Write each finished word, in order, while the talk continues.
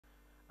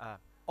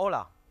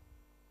Hola.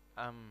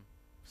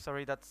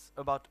 Sorry, that's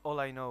about all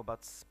I know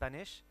about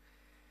Spanish.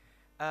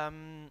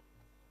 Um,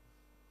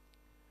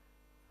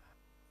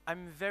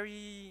 I'm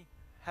very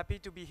happy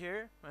to be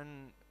here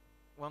and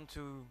want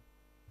to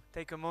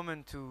take a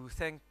moment to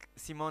thank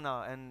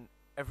Simona and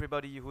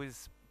everybody who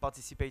is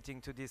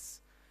participating to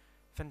this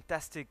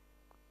fantastic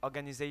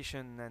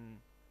organization and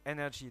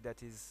energy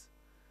that is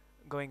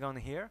going on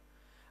here.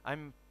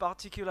 I'm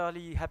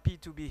particularly happy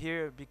to be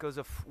here because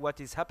of what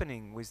is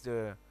happening with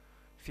the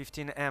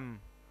 15M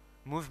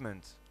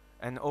movement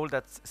and all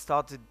that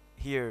started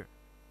here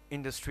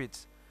in the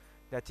streets.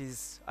 That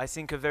is, I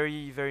think, a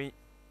very, very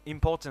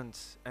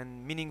important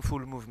and meaningful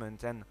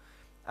movement, and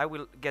I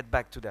will get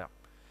back to that.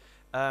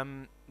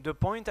 The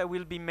point I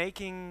will be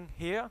making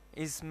here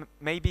is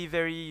maybe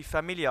very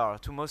familiar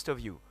to most of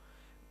you.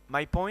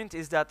 My point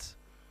is that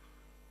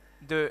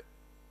the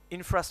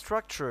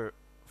infrastructure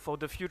for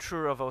the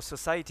future of our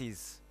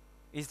societies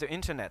is the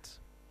internet.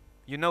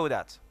 You know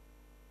that.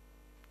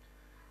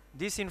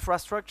 This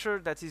infrastructure,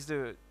 that is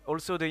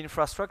also the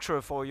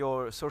infrastructure for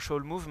your social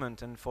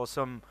movement and for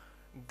some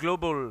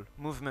global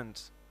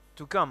movement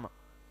to come,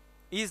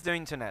 is the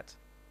internet.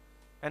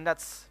 And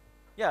that's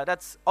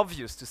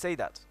obvious to say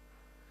that.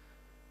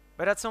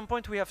 But at some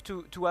point we have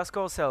to ask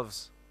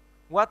ourselves,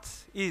 what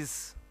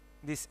is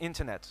this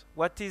internet?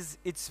 What is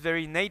its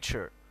very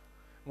nature?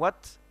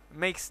 What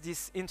makes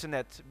this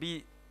internet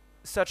be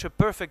such a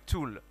perfect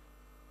tool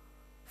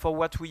for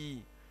what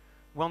we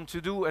want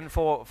to do and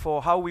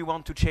for how we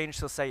want to change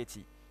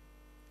society?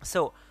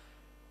 So,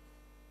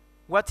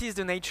 what is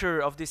the nature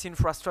of this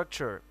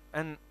infrastructure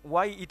and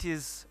why it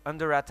is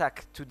under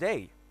attack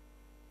today?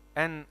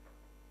 And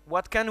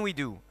what can we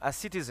do as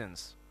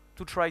citizens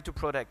to try to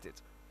protect it?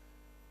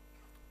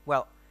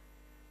 Well,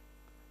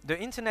 the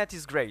internet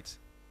is great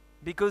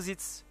because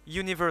it's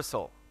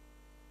universal.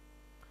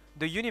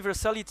 The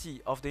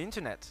universality of the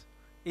internet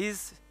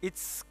is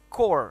its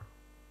core,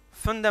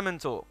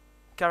 fundamental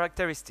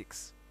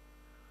characteristics.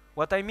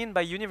 What I mean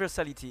by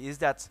universality is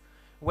that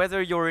whether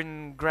you're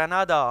in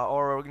Granada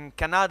or in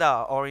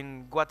Canada or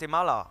in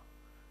Guatemala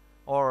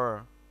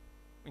or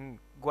in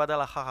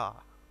Guadalajara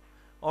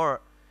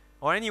or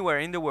anywhere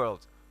in the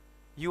world,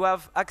 you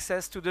have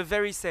access to the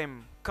very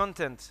same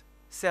content,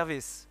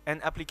 service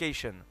and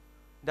application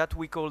that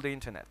we call the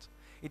internet.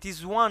 It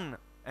is one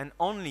and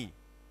only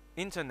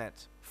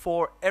internet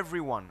for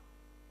everyone.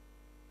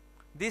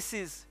 This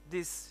is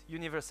this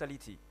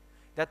universality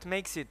that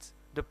makes it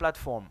the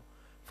platform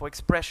for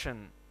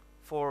expression,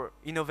 for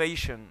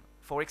innovation,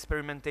 for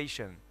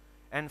experimentation,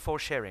 and for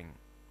sharing.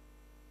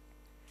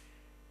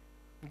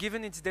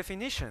 Given its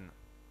definition,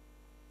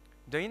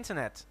 the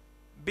internet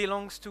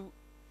belongs to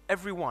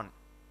everyone.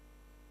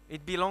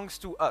 It belongs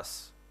to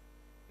us.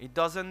 It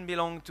doesn't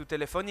belong to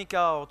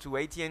Telefonica or to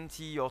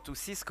AT&T or to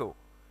Cisco.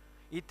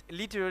 It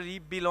literally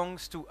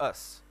belongs to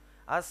us,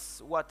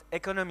 as what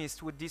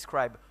economists would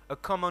describe a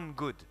common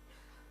good,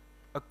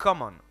 a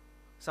common,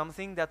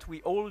 something that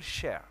we all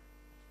share.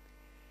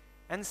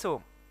 And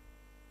so,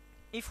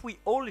 if we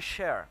all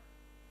share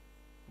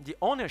the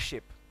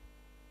ownership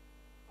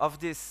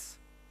of this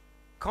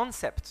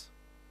concept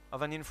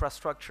of an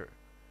infrastructure,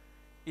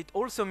 it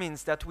also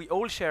means that we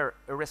all share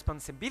a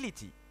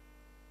responsibility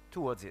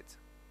towards it,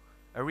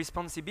 a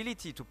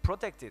responsibility to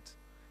protect it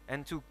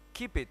and to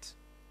keep it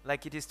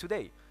like it is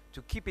today,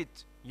 to keep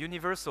it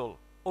universal,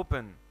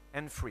 open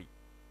and free.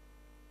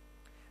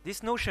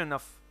 This notion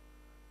of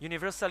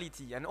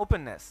universality and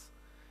openness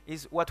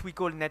is what we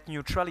call net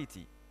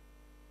neutrality,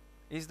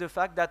 is the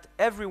fact that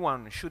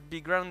everyone should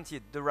be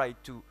granted the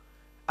right to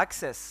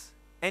access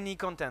any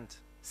content,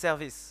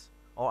 service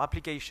or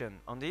application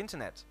on the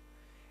internet,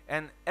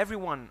 and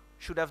everyone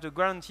should have the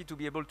guarantee to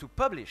be able to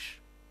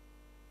publish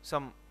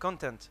some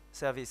content,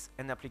 service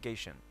and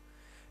application.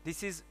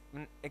 This is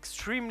an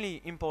extremely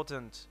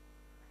important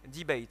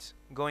debate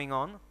going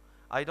on.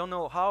 I don't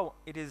know how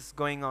it is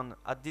going on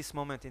at this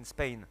moment in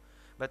Spain,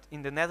 but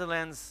in the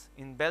Netherlands,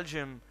 in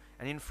Belgium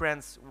and in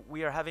France,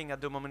 we are having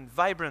at the moment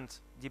vibrant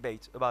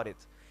debate about it.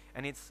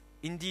 And it's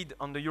indeed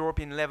on the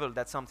European level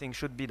that something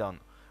should be done.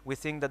 We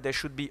think that there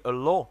should be a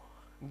law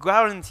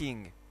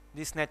guaranteeing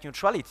this net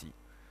neutrality.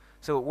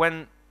 So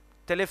when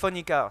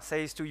Telefonica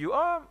says to you,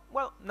 oh,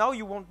 well, now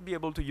you won't be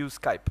able to use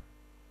Skype,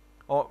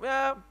 or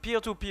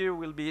peer-to-peer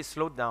will be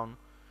slowed down,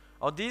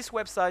 or this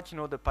website, you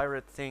know, the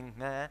pirate thing,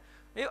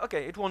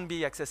 okay, it won't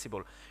be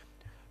accessible.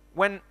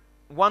 When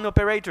one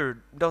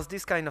operator does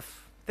this kind of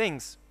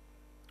things,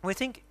 we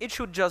think it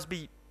should just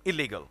be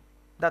illegal.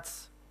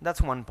 That's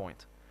one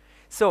point.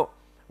 So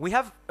we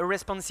have a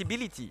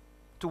responsibility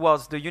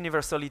towards the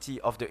universality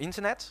of the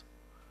internet,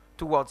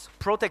 towards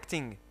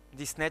protecting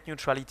this net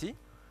neutrality.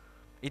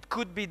 It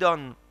could be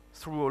done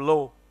through a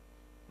law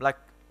like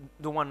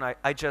the one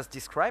I just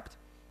described,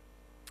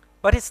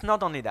 but it's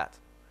not only that.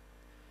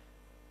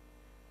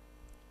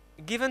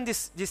 Given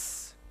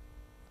this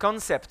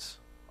concept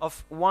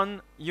of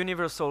one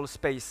universal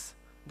space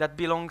that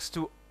belongs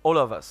to all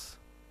of us,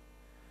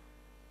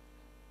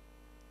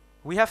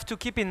 we have to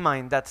keep in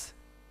mind that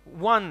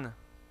one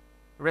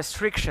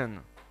restriction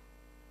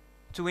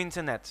to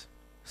internet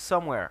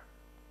somewhere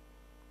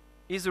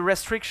is a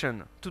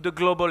restriction to the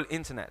global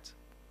internet.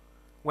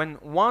 When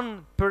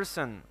one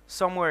person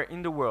somewhere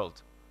in the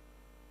world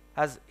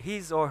has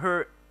his or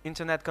her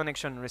internet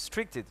connection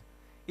restricted,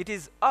 it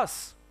is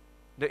us,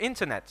 the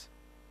internet,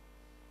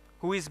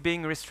 who is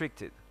being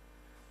restricted.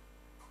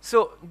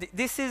 So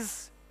this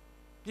is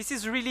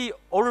really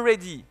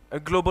already a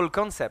global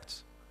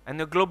concept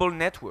and a global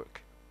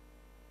network.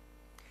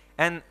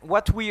 And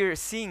what we are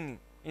seeing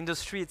in the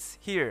streets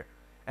here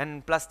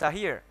and Plaza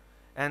here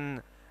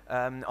and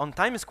on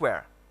Times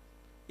Square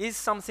is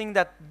something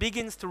that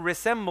begins to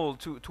resemble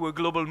to a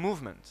global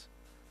movement.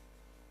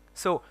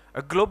 So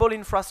a global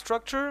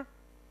infrastructure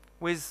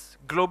with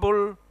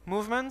global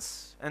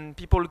movements and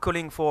people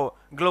calling for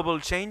global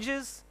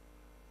changes.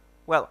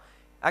 Well,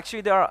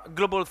 actually there are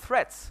global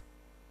threats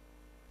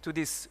to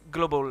this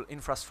global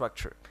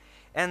infrastructure.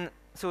 And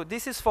so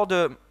this is for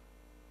the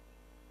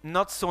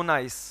not so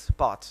nice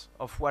part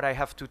of what I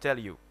have to tell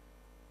you.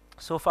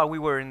 So far we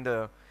were in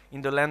the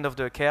land of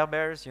the Care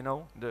Bears, you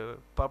know, the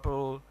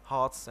purple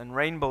hearts and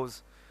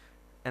rainbows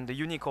and the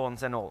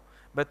unicorns and all.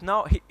 But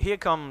now here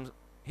come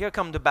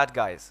the bad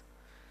guys.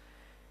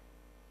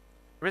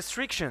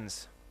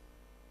 Restrictions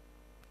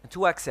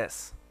to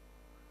access.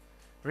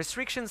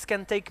 Restrictions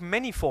can take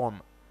many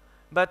forms,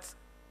 but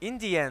in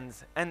the end,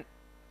 and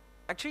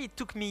actually it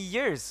took me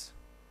years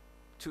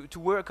to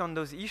work on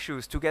those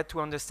issues to get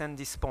to understand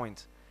this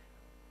point,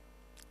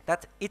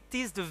 that it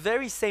is the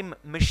very same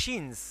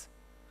machines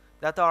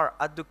that are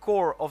at the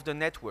core of the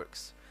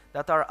networks,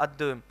 that are at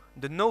the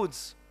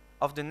nodes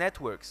of the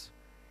networks,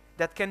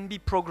 that can be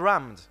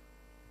programmed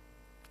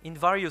in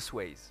various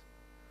ways.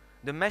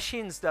 The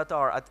machines that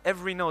are at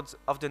every node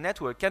of the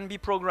network can be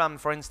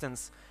programmed, for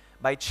instance,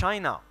 by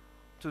China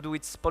to do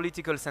its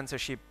political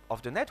censorship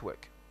of the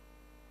network.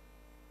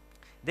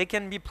 They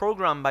can be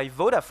programmed by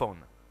Vodafone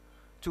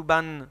to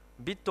ban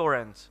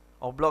BitTorrent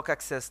or block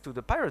access to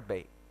the Pirate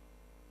Bay.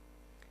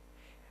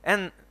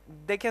 And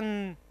they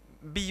can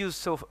be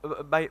used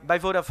by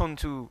Vodafone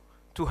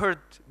to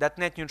hurt that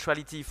net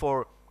neutrality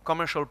for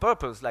commercial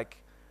purpose, like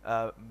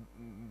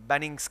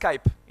banning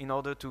Skype in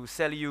order to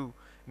sell you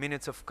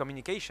minutes of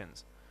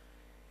communications.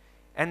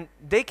 And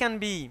they can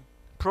be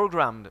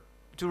programmed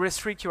to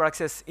restrict your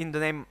access in the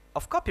name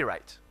of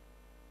copyright.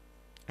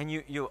 And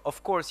you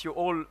of course, you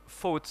all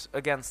fought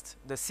against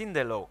the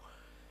Sinde law.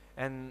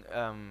 And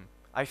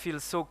I feel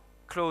so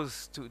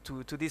close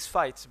to this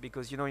fight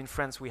because, you know, in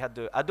France we had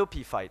the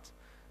Adopi fight.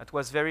 That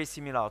was very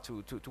similar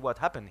to what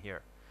happened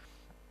here.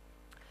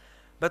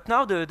 But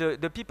now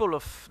the people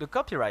of the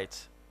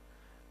copyright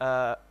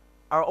are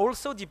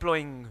also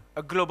deploying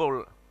a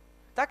global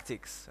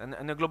tactics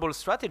and a global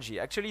strategy.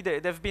 Actually,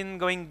 they've been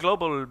going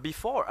global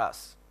before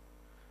us.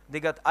 They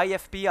got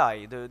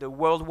IFPI, the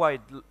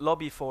worldwide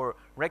lobby for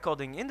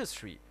recording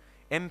industry.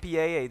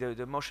 MPAA,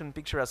 the Motion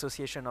Picture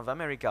Association of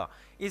America,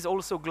 is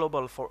also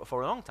global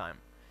for a long time.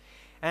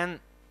 And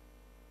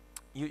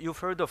you've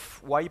heard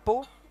of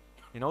WIPO,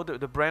 you know,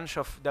 the branch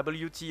of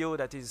WTO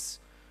that is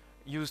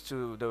used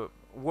to the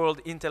World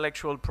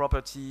Intellectual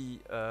Property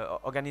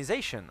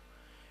Organization,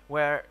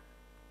 where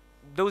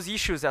those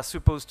issues are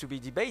supposed to be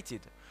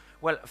debated.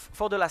 Well,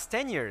 for the last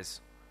 10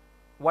 years,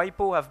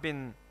 WIPO have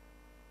been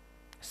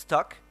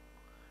stuck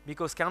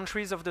because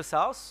countries of the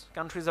South,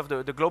 countries of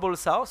the global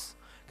South,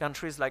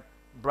 countries like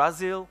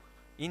Brazil,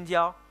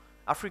 India,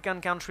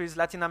 African countries,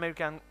 Latin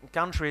American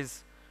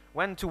countries,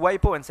 went to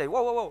WIPO and say,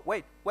 whoa, whoa,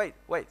 whoa,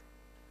 wait.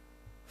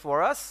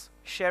 For us,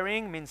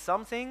 sharing means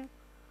something.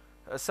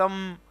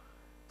 Some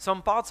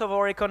parts of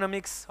our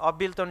economics are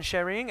built on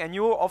sharing, and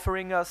you're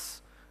offering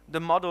us the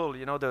model,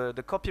 you know,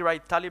 the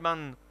copyright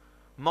Taliban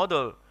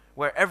model,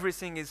 where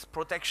everything is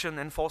protection,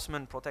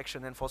 enforcement.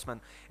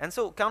 And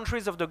so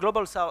countries of the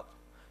global South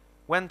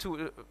went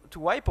to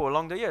WIPO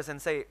along the years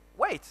and say,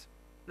 wait,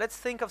 let's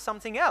think of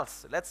something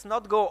else. Let's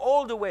not go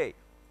all the way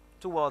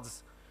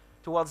towards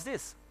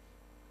this.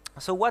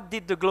 So what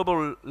did the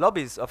global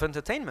lobbies of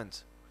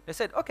entertainment? They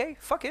said, okay,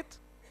 fuck it.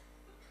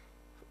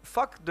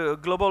 Fuck the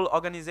global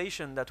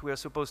organization that we are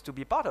supposed to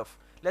be part of.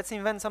 Let's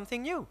invent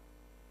something new.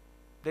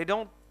 They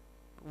don't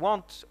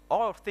want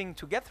our thing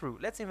to get through.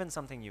 Let's invent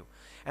something new.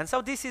 And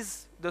so this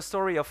is the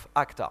story of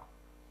ACTA.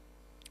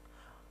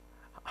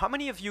 How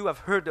many of you have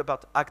heard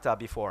about ACTA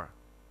before?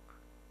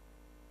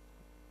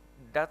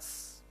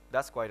 That's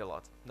quite a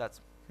lot.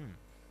 That's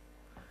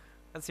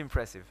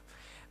impressive.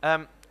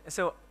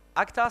 So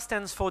ACTA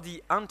stands for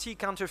the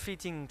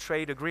Anti-Counterfeiting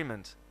Trade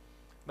Agreement.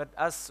 But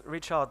as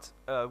Richard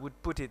would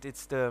put it,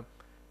 it's the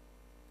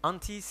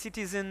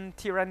Anti-Citizen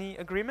Tyranny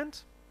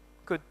Agreement.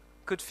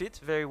 Could fit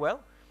very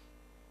well.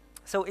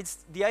 So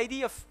it's the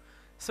idea of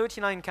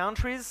 39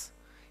 countries,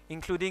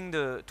 including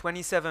the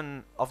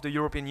 27 of the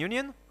European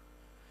Union.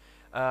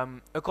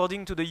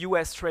 According to the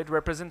US Trade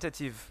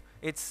Representative,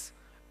 it's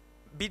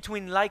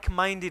between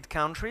like-minded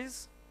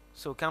countries,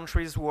 so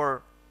countries who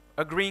are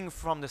agreeing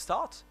from the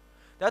start,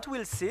 that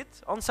will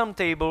sit on some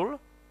table,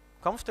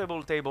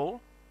 comfortable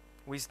table,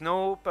 with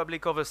no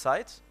public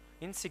oversight,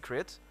 in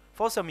secret,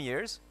 for some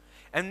years,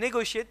 and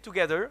negotiate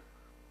together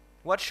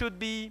what should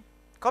be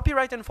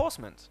copyright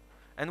enforcement,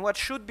 and what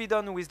should be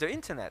done with the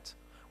internet,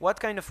 what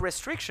kind of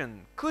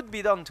restriction could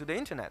be done to the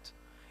internet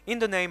in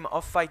the name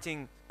of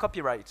fighting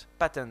copyright,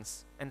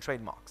 patents, and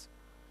trademarks.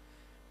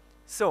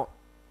 So,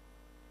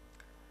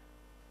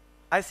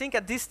 I think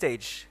at this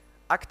stage,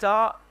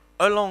 ACTA,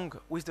 along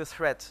with the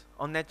threat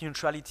on net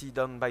neutrality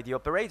done by the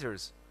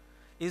operators,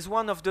 is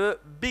one of the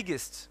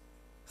biggest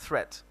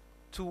threats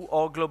to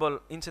our global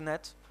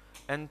internet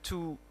and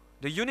to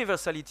the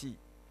universality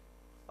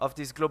of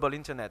this global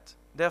internet,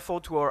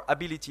 therefore to our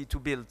ability to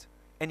build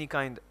any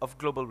kind of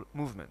global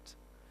movement.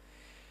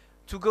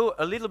 To go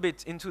a little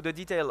bit into the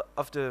detail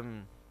of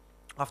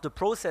the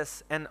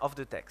process and of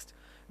the text.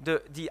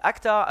 The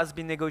ACTA has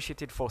been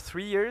negotiated for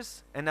 3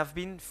 years and have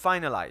been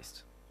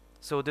finalized.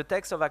 So the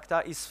text of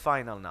ACTA is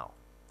final now.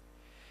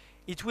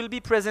 It will be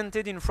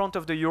presented in front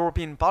of the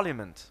European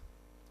Parliament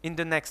in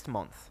the next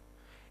month.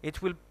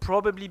 It will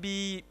probably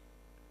be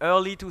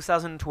early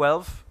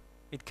 2012.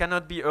 It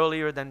cannot be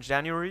earlier than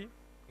January.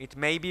 It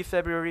may be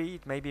February,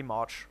 it may be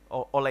March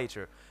or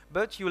later.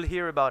 But you'll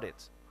hear about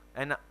it.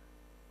 And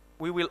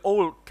we will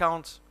all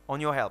count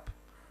on your help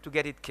to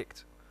get it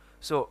kicked.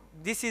 So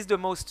this is the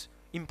most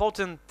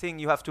important thing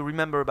you have to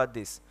remember about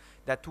this,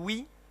 that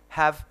we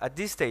have at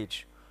this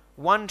stage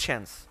one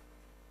chance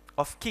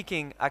of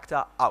kicking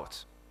ACTA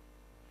out.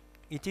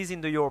 It is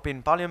in the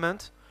European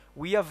Parliament.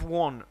 We have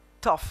won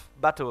tough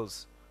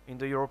battles in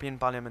the European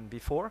Parliament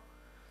before.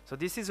 So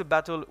this is a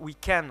battle we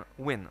can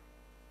win.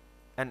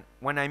 And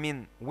when I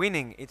mean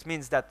winning, it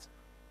means that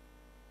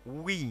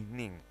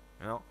winning,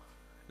 you know?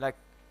 Like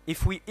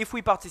if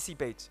we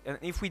participate and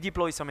if we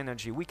deploy some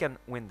energy, we can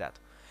win that.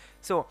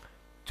 So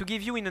to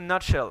give you in a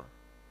nutshell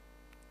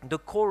the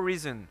core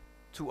reason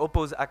to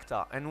oppose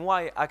ACTA and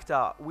why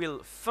ACTA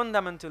will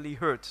fundamentally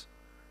hurt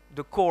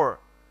the core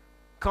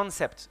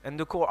concept and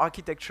the core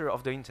architecture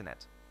of the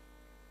internet,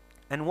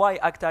 and why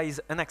ACTA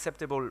is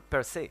unacceptable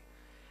per se.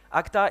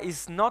 ACTA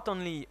is not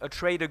only a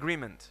trade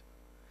agreement.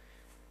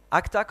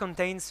 ACTA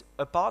contains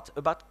a part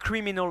about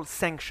criminal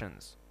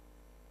sanctions.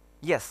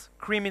 Yes,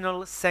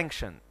 criminal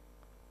sanction,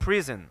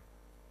 prison.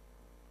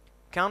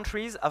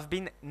 Countries have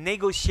been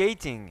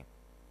negotiating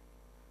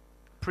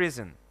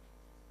prison.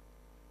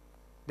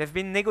 They've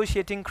been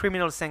negotiating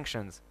criminal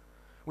sanctions,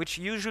 which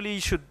usually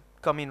should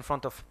come in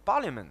front of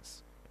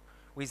parliaments,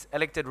 with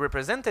elected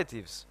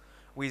representatives,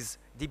 with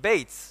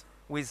debates,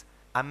 with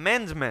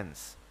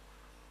amendments,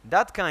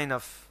 that kind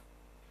of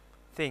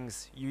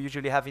things you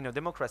usually have in a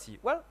democracy.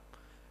 Well,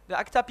 the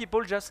ACTA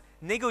people just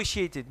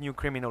negotiated new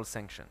criminal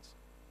sanctions.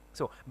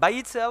 So by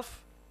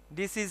itself,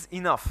 this is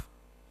enough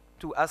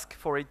to ask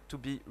for it to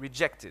be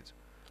rejected,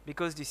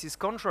 because this is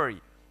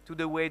contrary to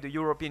the way the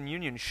European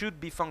Union should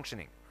be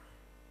functioning.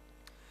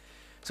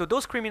 So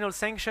those criminal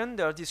sanctions,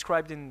 they are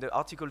described in the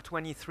Article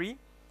 23,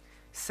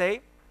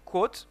 say,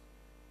 quote,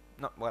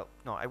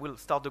 I will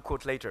start the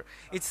quote later.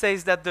 It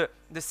says that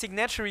the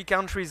signatory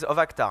countries of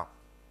ACTA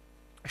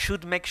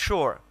should make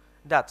sure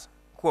that,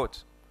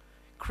 quote,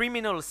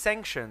 criminal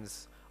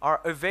sanctions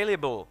are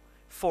available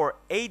for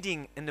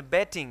aiding and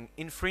abetting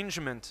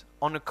infringement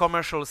on a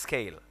commercial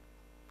scale.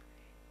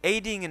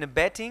 Aiding and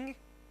abetting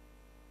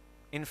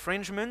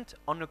infringement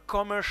on a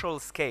commercial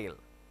scale.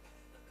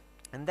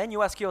 And then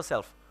you ask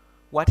yourself,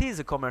 what is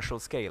a commercial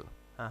scale?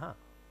 A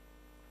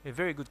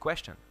very good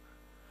question.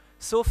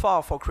 So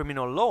far for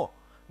criminal law,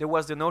 there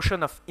was the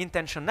notion of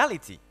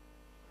intentionality.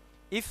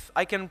 If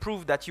I can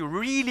prove that you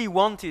really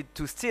wanted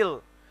to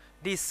steal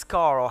this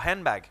car or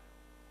handbag,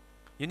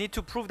 you need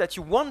to prove that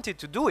you wanted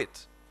to do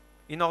it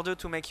in order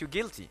to make you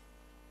guilty.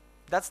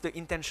 That's the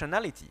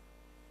intentionality.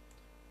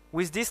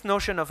 With this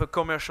notion of a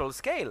commercial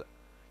scale,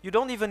 you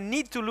don't even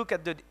need to look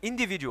at the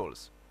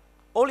individuals.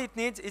 All it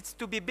needs is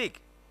to be big.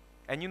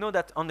 And you know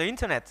that on the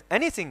internet,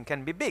 anything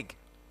can be big.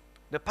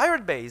 The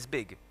Pirate Bay is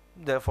big,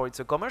 therefore it's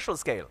a commercial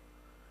scale.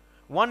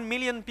 1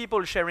 million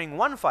people sharing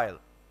one file,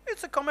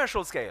 it's a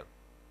commercial scale.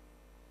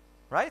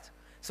 Right?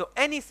 So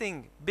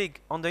anything big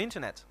on the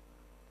internet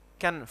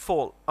can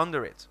fall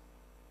under it.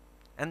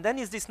 And then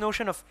is this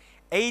notion of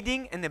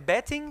aiding and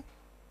abetting.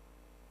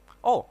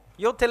 Oh,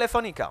 you're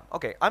Telefonica.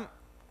 Okay,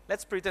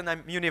 let's pretend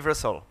I'm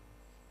Universal.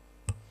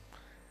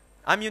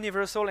 I'm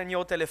Universal and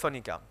you're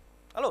Telefonica.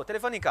 Hello,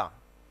 Telefonica.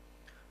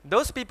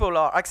 Those people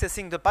are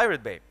accessing the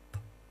Pirate Bay.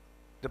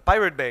 The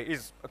Pirate Bay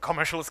is a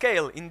commercial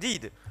scale,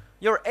 indeed.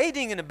 You're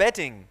aiding and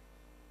abetting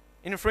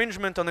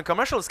infringement on a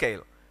commercial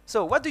scale.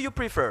 So what do you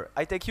prefer?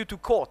 I take you to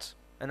court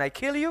and I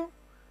kill you?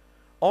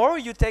 Or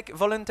you take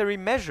voluntary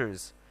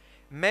measures,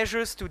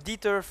 measures to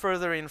deter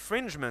further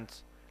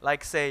infringement,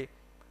 like say,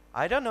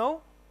 I don't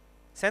know,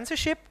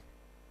 censorship?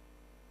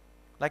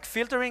 Like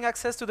filtering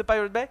access to the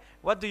Pirate Bay?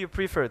 What do you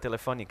prefer,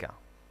 Telefonica?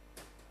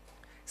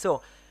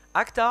 So,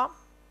 ACTA,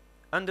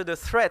 under the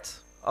threat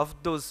of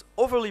those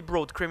overly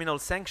broad criminal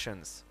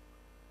sanctions,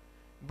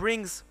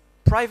 brings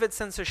private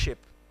censorship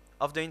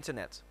of the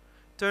internet,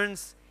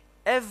 turns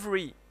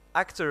every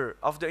actor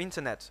of the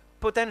internet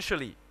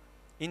potentially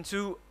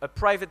into a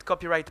private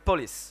copyright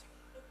police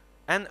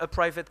and a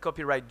private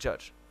copyright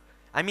judge.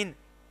 I mean,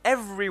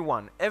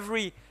 everyone,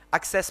 every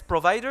access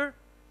provider,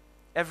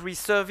 every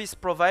service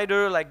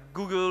provider like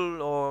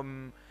Google or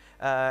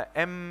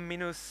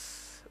M-1,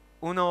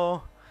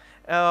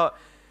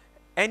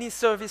 any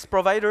service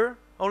provider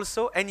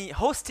also, any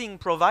hosting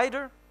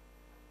provider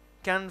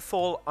can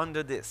fall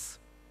under this.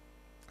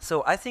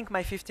 So I think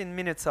my 15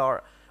 minutes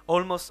are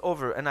almost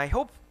over, and I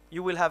hope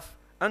you will have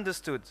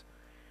understood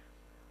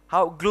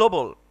how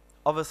global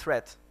of a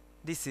threat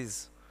this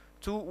is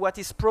to what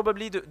is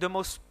probably the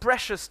most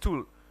precious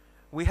tool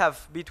we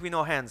have between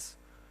our hands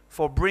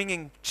for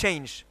bringing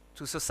change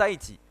to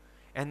society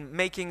and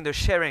making the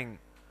sharing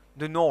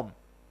the norm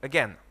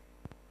again.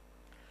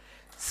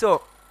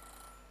 So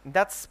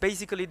that's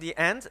basically the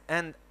end,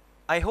 and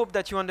I hope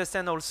that you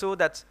understand also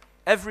that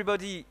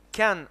everybody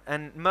can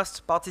and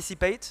must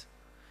participate,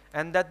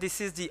 and that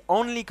this is the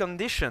only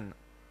condition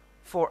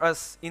for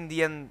us in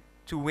the end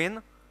to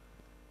win,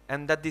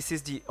 and that this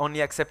is the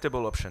only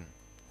acceptable option.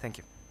 Thank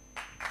you.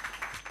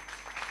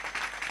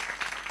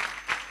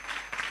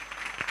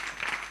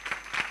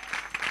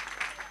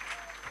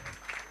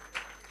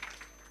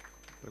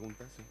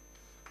 Preguntas, sí.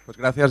 Pues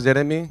gracias,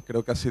 Jeremie.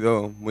 Creo que ha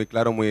sido muy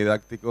claro, muy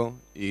didáctico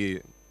y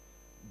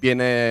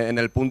viene en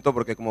el punto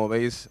porque, como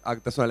veis,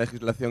 ACTA es una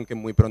legislación que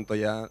muy pronto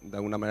ya de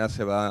alguna manera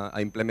se va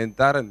a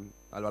implementar.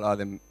 Hablaba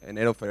de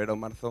enero, febrero,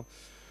 marzo.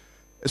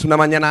 Es una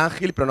mañana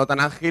ágil, pero no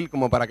tan ágil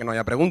como para que no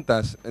haya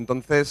preguntas.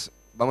 Entonces,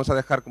 vamos a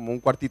dejar como un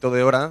cuartito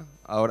de hora,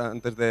 ahora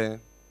antes de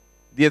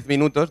 10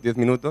 minutos,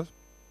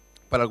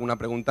 para alguna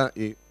pregunta.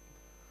 Y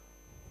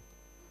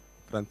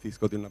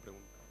Francisco tiene una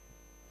pregunta.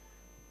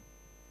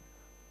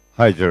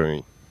 Hi,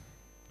 Jeremy.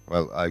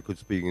 Well, I could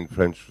speak in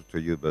French to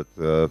you, but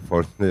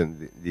for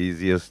the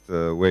easiest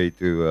way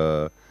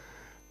to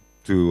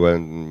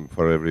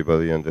for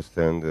everybody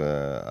understand,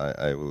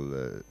 I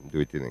will do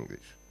it in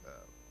English.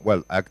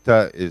 Well,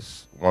 ACTA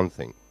is one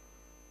thing,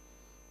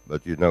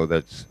 but you know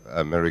that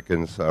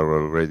Americans are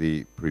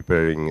already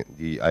preparing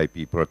the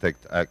IP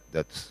Protect Act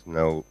that's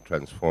now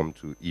transformed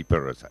to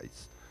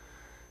e-parasites.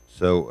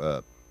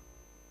 So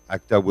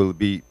ACTA will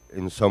be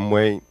in some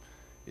way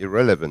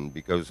irrelevant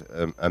because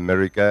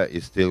America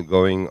is still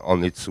going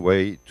on its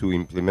way to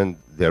implement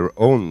their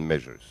own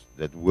measures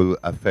that will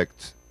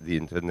affect the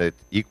internet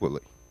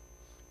equally,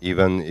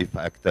 even if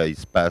ACTA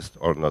is passed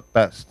or not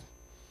passed.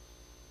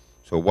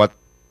 So what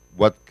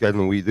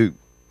can we do?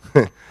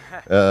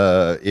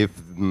 If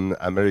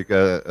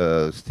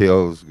America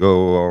still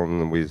go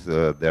on with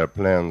their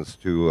plans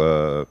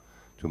to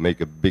make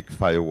a big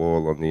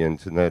firewall on the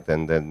internet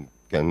and then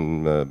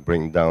can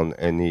bring down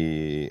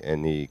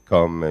any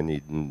com, any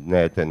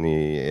net,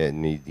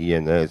 any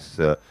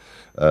DNS,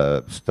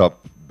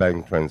 stop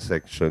bank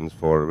transactions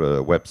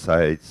for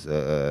websites.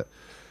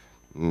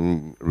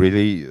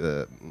 Really,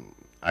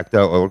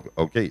 ACTA,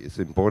 okay, it's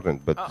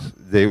important, but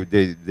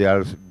they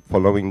are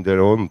following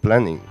their own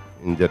planning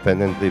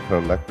independently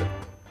from ACTA.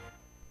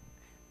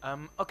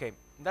 Okay,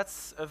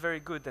 that's a very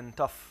good and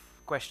tough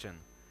question.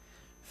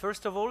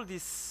 First of all,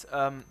 this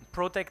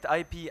Protect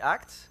IP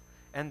Act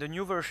and the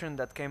new version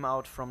that came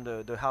out from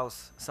the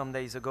House some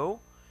days ago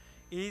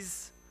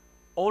is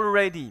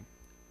already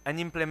an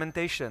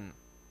implementation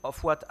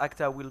of what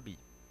ACTA will be.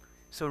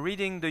 So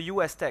reading the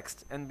US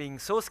text and being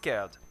so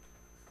scared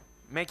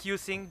make you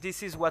think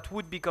this is what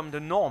would become the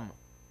norm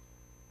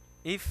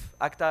if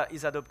ACTA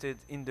is adopted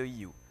in the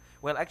EU.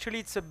 Well, actually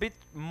it's a bit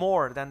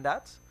more than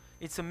that.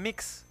 It's a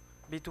mix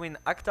between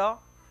ACTA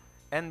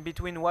and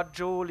between what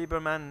Joe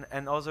Lieberman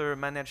and others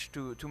managed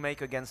to make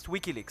against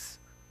WikiLeaks,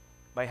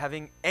 by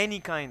having any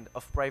kind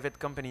of private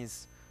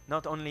companies,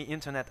 not only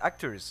internet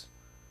actors,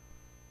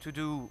 to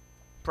do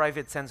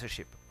private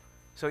censorship.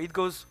 So it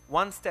goes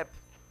one step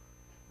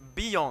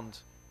beyond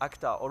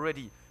ACTA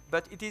already,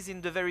 but it is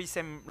in the very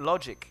same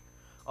logic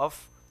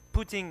of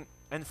putting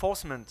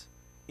enforcement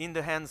in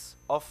the hands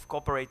of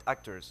corporate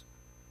actors.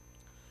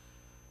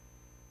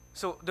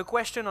 So the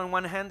question on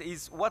one hand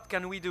is, what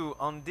can we do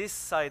on this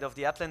side of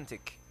the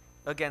Atlantic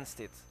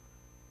against it?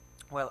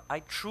 Well,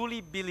 I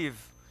truly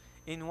believe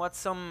in what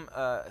some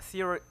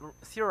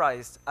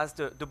theorized as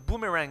the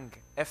boomerang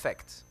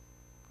effect.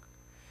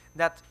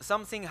 That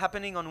something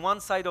happening on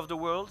one side of the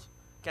world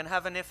can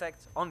have an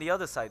effect on the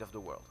other side of the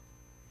world.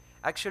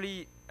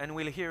 Actually, and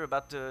we'll hear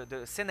about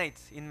the Senate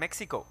in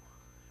Mexico.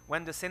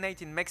 When the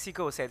Senate in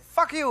Mexico said,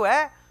 "Fuck you,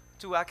 eh?"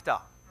 to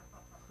ACTA.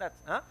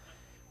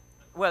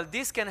 Well,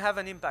 this can have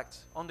an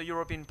impact on the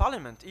European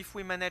Parliament if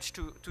we manage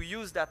to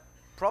use that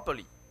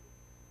properly.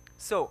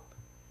 So,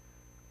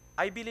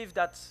 I believe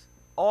that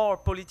our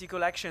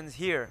political actions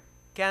here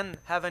can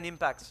have an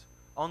impact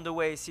on the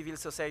way civil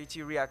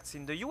society reacts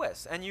in the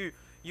US. And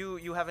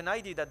you have an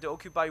idea that the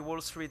Occupy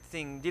Wall Street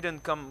thing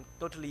didn't come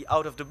totally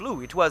out of the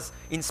blue. It was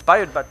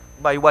inspired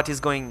by what is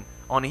going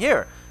on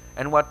here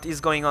and what is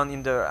going on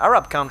in the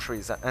Arab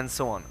countries and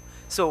so on.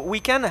 So we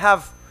can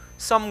have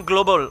some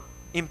global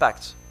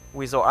impact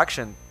with our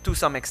action to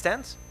some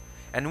extent,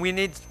 and we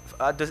need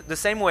the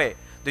same way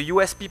the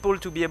US people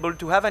to be able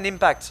to have an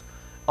impact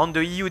on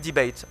the EU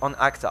debate on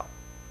ACTA.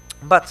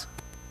 But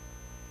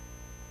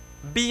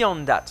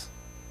beyond that,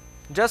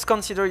 just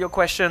consider your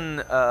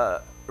question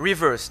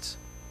reversed.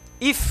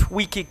 if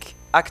we kick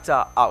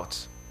ACTA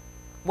out,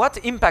 what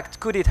impact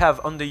could it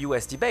have on the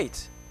US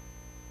debate?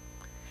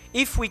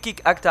 If we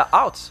kick ACTA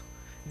out,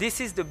 this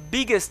is the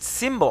biggest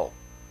symbol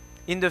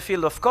in the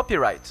field of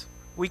copyright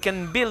we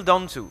can build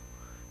onto.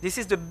 This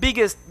is the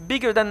biggest,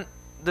 bigger than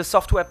the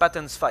software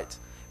patents fight,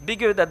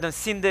 bigger than the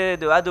Cinde,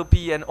 the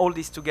Adobe, and all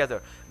this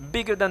together,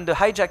 bigger than the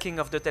hijacking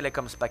of the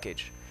telecoms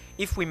package.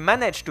 If we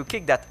manage to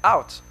kick that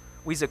out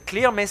with a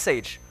clear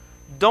message,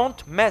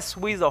 don't mess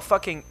with our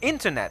fucking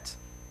internet,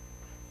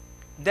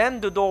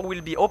 then the door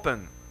will be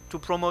open to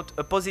promote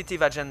a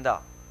positive agenda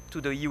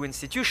to the EU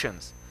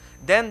institutions.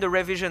 Then the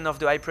revision of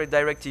the IPRED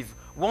directive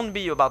won't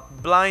be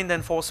about blind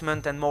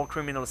enforcement and more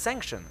criminal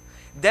sanction.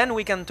 Then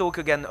we can talk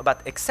again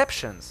about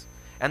exceptions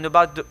and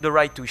about the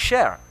right to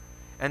share.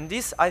 And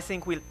this, I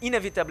think, will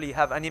inevitably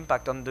have an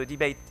impact on the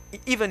debate,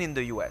 even in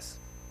the US.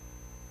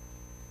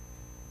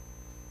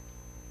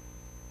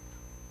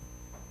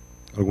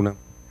 ¿Alguna?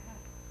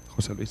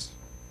 José Luis.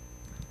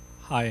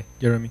 Hi,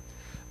 Jeremy.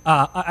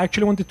 I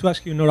actually wanted to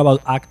ask you not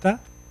about ACTA,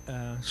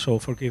 so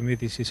forgive me,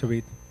 this is a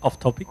bit off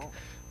topic,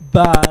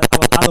 but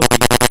about Adobe,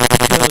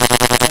 because in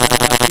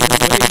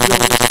a way you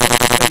always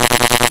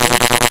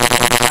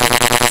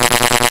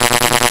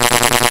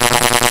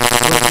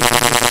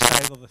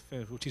side of the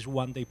fence, which is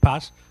one they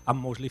pass and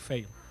mostly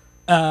fail.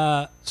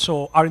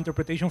 So our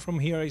interpretation from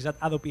here is that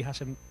Adobe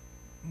hasn't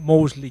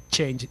mostly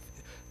changed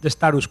the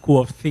status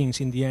quo of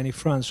things in the end in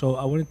France. So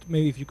I wanted to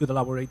maybe if you could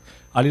elaborate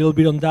a little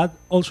bit on that.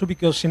 Also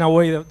because in a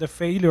way the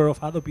failure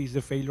of Adobe is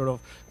the failure of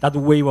that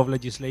wave of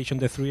legislation,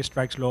 the 3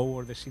 strikes law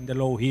or the Cinde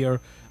law here.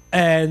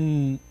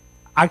 And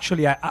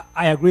actually I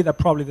agree that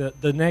probably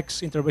the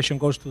next intervention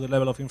goes to the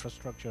level of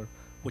infrastructure,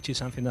 which is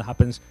something that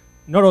happens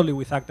not only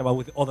with ACTA but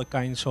with other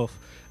kinds of,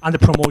 and the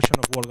promotion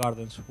of walled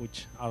gardens,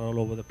 which are all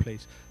over the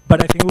place.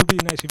 But I think it would be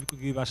nice if you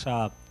could give us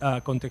a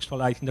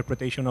contextualized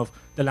interpretation of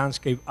the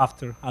landscape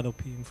after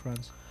Adobe in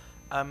France.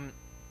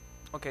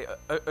 Okay,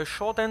 a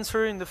short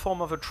answer in the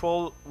form of a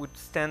troll would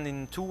stand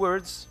in 2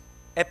 words: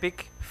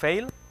 epic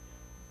fail.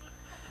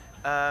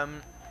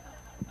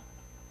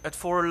 But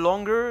for a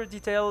longer,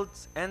 detailed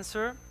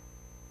answer,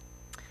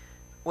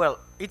 well,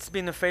 it's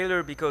been a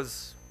failure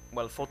because,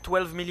 well, for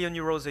 12 million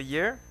euros a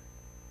year,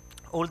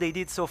 all they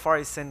did so far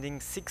is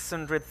sending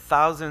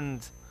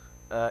 600,000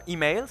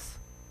 emails,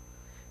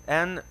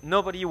 and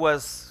nobody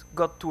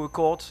got to a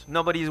court,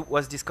 nobody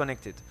was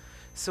disconnected.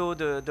 So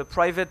the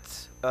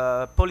private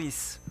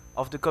police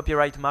of the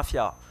copyright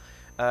mafia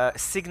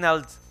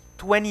signaled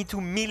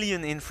 22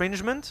 million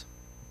infringement,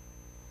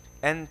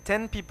 and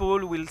 10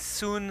 people will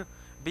soon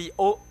be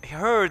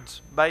heard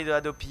by the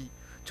Adobe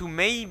to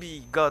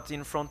maybe got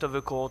in front of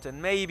a court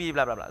and maybe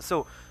blah blah blah.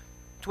 So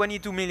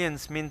 22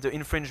 millions means the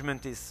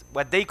infringement is,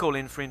 what they call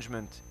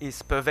infringement,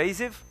 is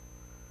pervasive.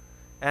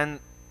 And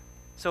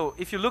so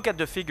if you look at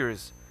the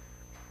figures,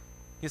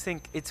 you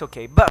think it's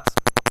okay. But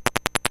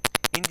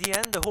in the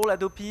end, the whole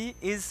Adobe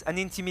is an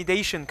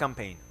intimidation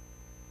campaign.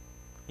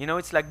 You know,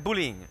 it's like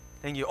bullying.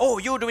 Saying you, oh,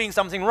 you're doing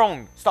something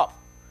wrong, stop.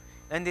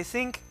 And they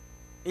think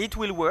it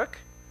will work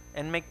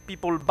and make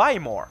people buy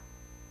more.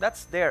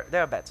 That's their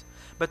bet.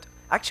 But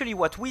actually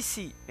what we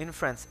see in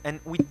France, and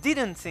we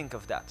didn't think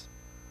of that,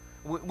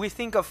 we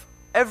think of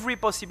every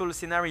possible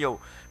scenario.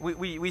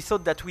 We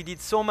thought that we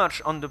did so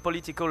much on the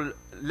political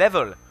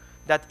level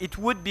that it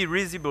would be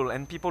risible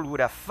and people would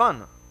have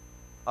fun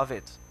of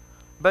it.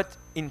 But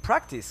in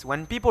practice,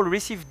 when people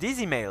receive these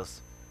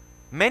emails,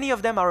 many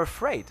of them are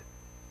afraid.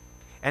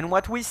 And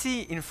what we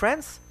see in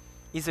France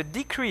is a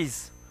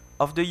decrease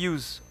of the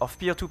use of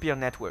peer-to-peer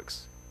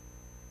networks.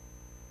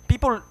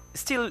 People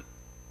still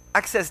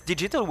access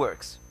digital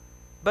works,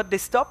 but they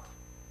stop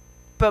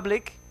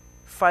public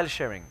file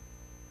sharing.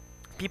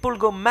 People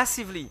go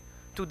massively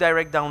to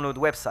direct download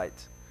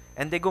website,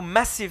 and they go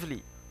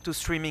massively to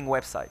streaming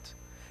website.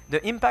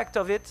 The impact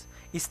of it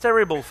is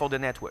terrible for the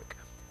network.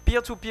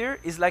 Peer-to-peer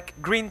is like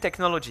green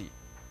technology.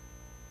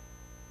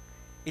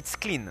 It's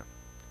clean.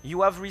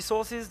 You have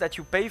resources that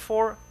you pay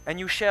for, and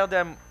you share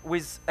them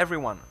with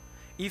everyone.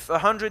 If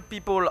 100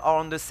 people are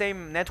on the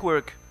same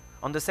network,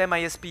 on the same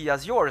ISP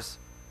as yours,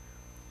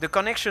 the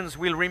connections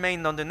will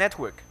remain on the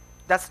network.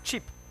 That's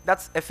cheap.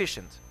 That's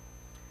efficient.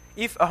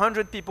 If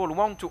 100 people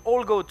want to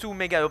all go 2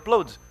 mega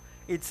upload,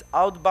 it's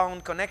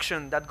outbound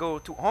connection that go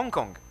to Hong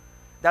Kong.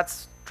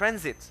 That's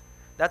transit.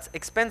 That's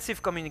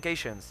expensive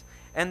communications.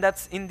 And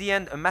that's, in the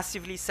end, a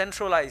massively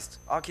centralized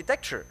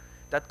architecture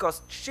that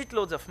costs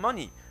shitloads of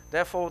money.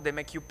 Therefore, they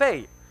make you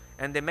pay.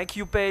 And they make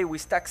you pay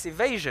with tax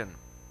evasion.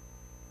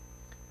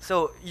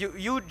 So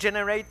you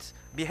generate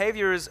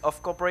behaviors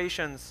of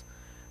corporations,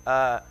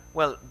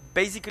 well,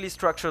 basically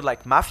structured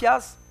like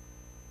mafias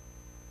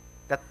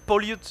that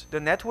pollute the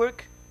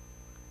network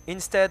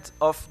instead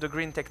of the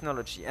green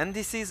technology. And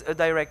this is a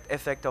direct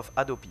effect of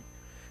Adobe.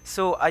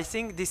 So I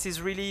think this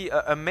is really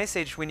a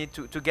message we need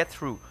to get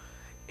through.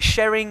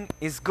 Sharing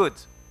is good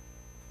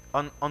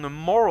on a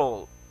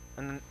moral,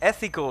 on an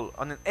ethical,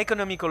 on an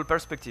economical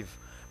perspective,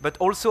 but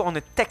also on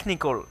a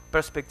technical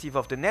perspective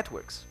of the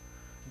networks.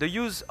 The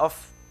use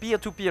of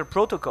peer-to-peer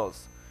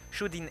protocols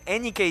should in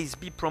any case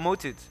be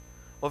promoted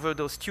over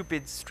those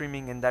stupid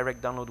streaming and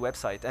direct download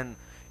website. And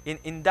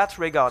in that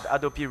regard,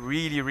 Adobe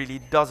really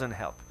doesn't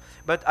help.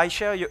 But I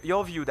share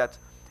your view that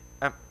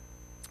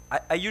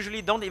I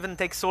usually don't even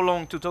take so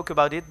long to talk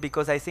about it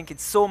because I think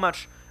it's so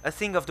much a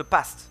thing of the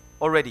past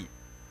already.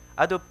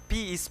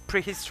 Adobe is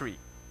prehistory.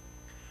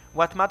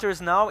 What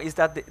matters now is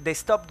that they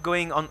stopped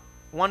going on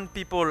one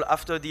people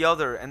after the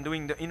other and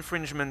doing the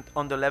infringement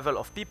on the level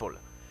of people.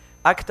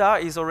 ACTA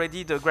is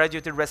already the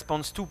graduated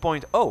response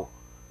 2.0,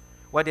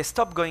 where they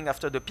stop going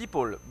after the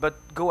people, but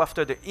go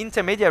after the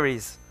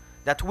intermediaries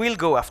that will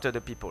go after the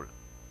people.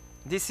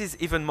 This is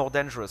even more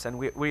dangerous, and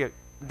we're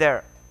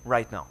there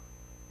right now.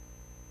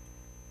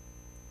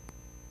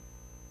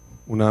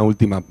 Una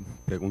última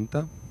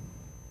pregunta.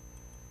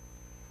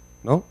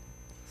 ¿No?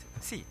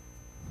 Sí.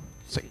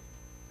 Sí.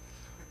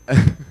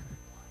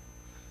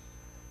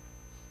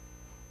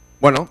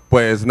 Bueno,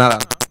 pues nada,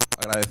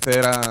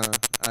 agradecer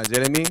a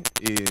Jeremie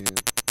y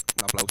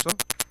un aplauso.